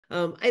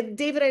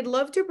David, I'd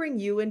love to bring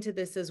you into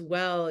this as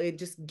well.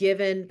 Just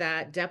given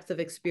that depth of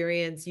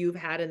experience you've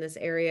had in this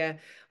area,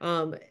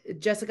 um,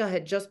 Jessica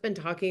had just been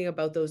talking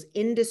about those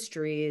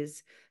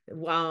industries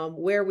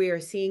where we are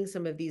seeing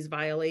some of these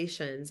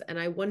violations, and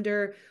I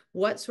wonder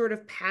what sort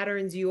of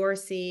patterns you are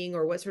seeing,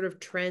 or what sort of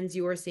trends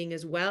you are seeing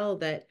as well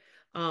that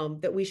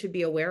we should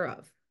be aware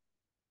of.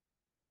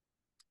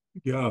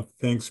 Yeah,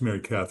 thanks, Mary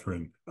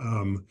Catherine.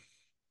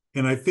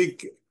 And I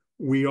think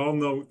we all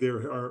know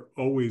there are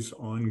always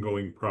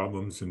ongoing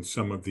problems in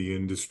some of the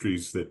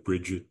industries that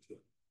Bridget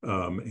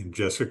and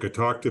Jessica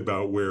talked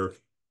about, where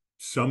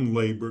some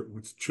labor,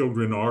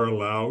 children are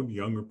allowed,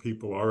 younger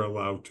people are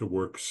allowed to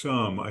work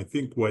some. I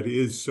think what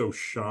is so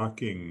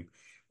shocking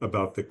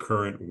about the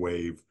current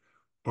wave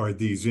are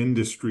these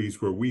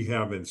industries where we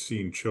haven't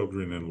seen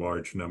children in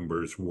large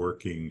numbers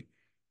working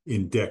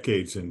in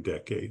decades and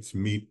decades: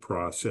 meat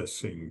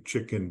processing,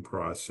 chicken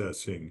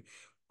processing,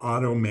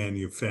 auto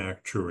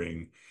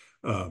manufacturing,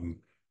 um,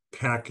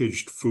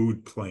 packaged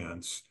food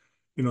plants.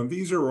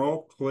 These are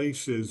all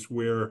places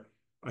where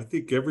I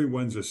think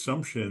everyone's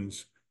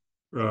assumptions,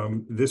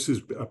 this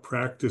is a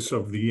practice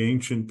of the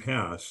ancient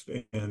past.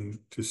 And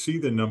to see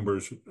the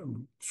numbers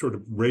sort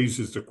of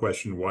raises the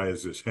question, why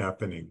is this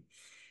happening?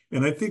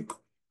 And I think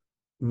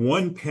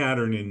one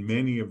pattern in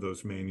many of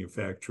those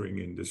manufacturing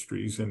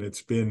industries, and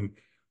it's been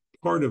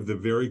part of the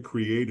very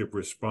creative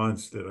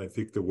response that I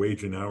think the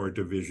Wage and Hour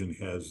Division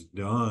has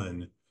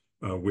done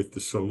with the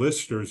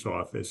solicitor's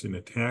office in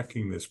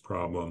attacking this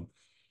problem,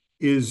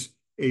 is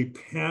a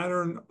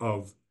pattern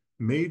of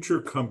major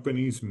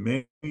companies,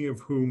 many of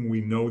whom we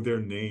know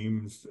their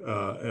names,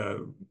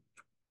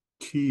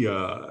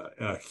 Kia,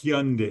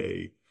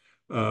 Hyundai,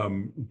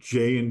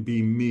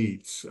 J&B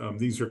Meats.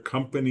 These are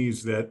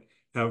companies that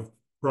have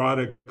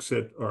products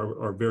that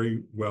are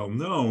very well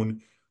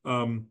known,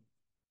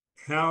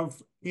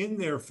 have in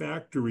their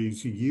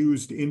factories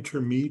used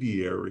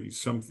intermediaries,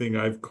 something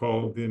I've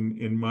called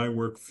in my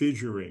work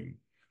fissuring,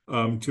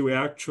 to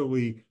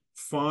actually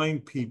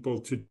find people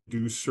to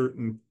do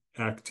certain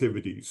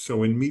activities.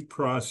 So in meat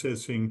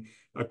processing,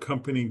 a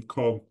company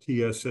called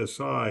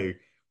PSSI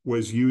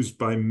was used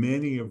by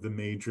many of the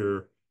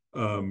major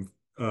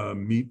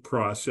meat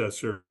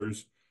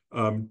processors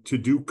to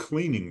do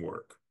cleaning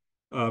work.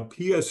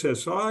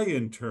 PSSI,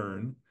 in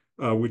turn,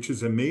 which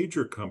is a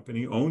major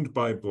company owned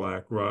by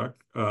BlackRock,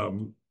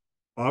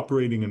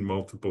 operating in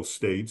multiple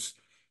states,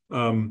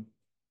 um,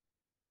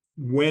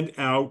 went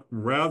out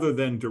rather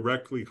than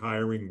directly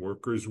hiring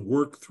workers,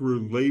 worked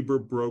through labor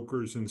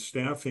brokers and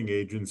staffing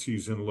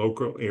agencies in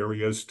local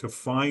areas to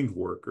find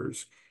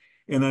workers.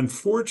 And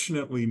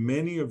unfortunately,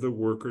 many of the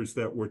workers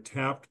that were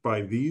tapped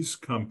by these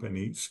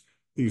companies,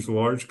 these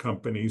large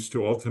companies,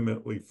 to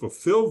ultimately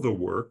fulfill the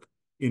work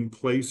in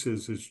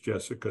places, as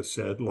Jessica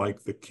said,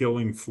 like the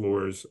killing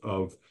floors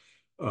of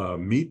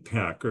meat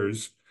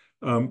packers,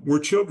 were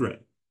children,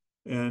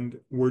 and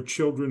were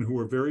children who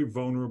were very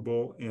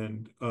vulnerable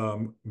and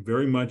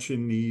very much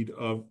in need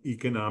of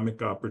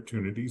economic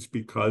opportunities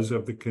because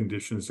of the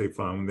conditions they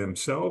found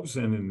themselves,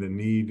 and in the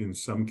need, in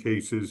some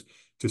cases,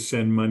 to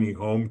send money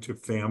home to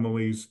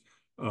families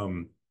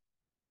um,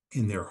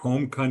 in their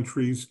home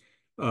countries,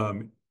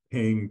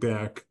 paying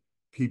back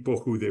people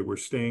who they were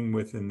staying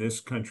with in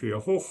this country, a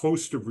whole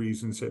host of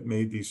reasons that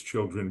made these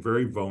children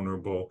very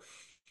vulnerable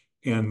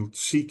and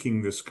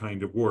seeking this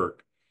kind of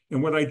work.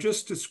 And what I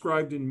just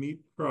described in meat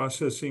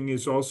processing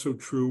is also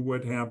true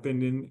what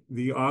happened in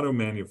the auto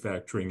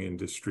manufacturing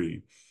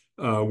industry,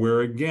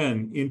 where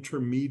again,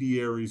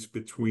 intermediaries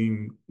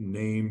between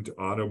named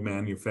auto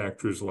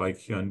manufacturers like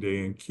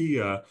Hyundai and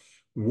Kia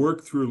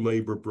work through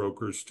labor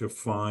brokers to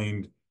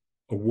find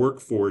a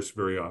workforce,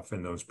 very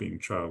often those being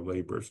child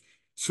laborers.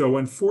 So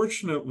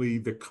unfortunately,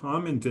 the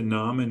common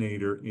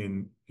denominator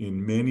in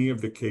many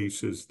of the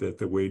cases that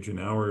the Wage and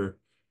Hour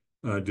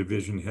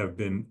Division have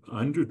been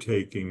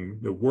undertaking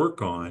the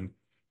work on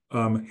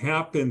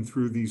happen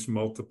through these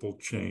multiple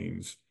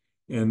chains.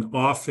 And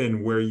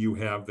often where you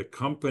have the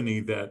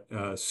company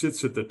that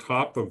sits at the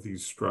top of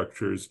these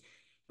structures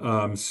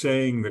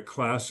saying the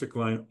classic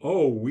line,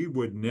 oh, we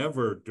would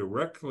never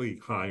directly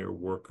hire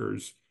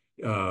workers,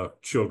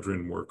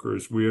 children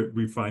workers.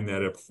 We find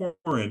that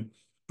abhorrent.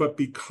 But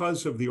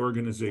because of the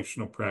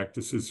organizational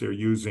practices they're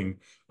using,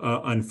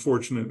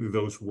 unfortunately,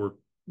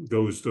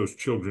 those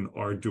children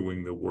are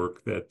doing the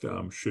work that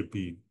should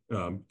be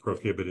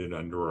prohibited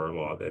under our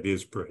law, that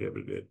is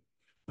prohibited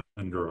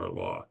under our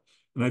law.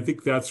 And I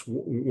think that's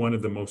one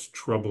of the most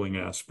troubling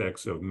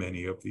aspects of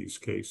many of these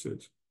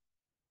cases.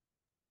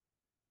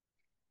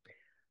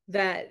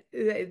 That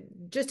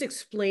just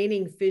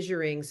explaining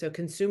fissuring so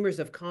consumers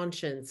of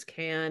conscience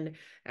can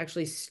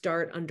actually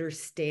start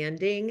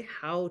understanding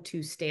how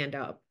to stand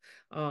up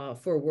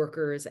for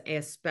workers,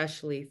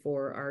 especially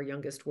for our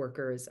youngest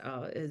workers,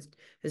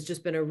 has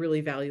just been a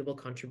really valuable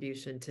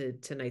contribution to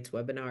tonight's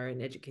webinar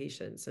and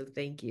education. So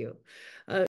thank you.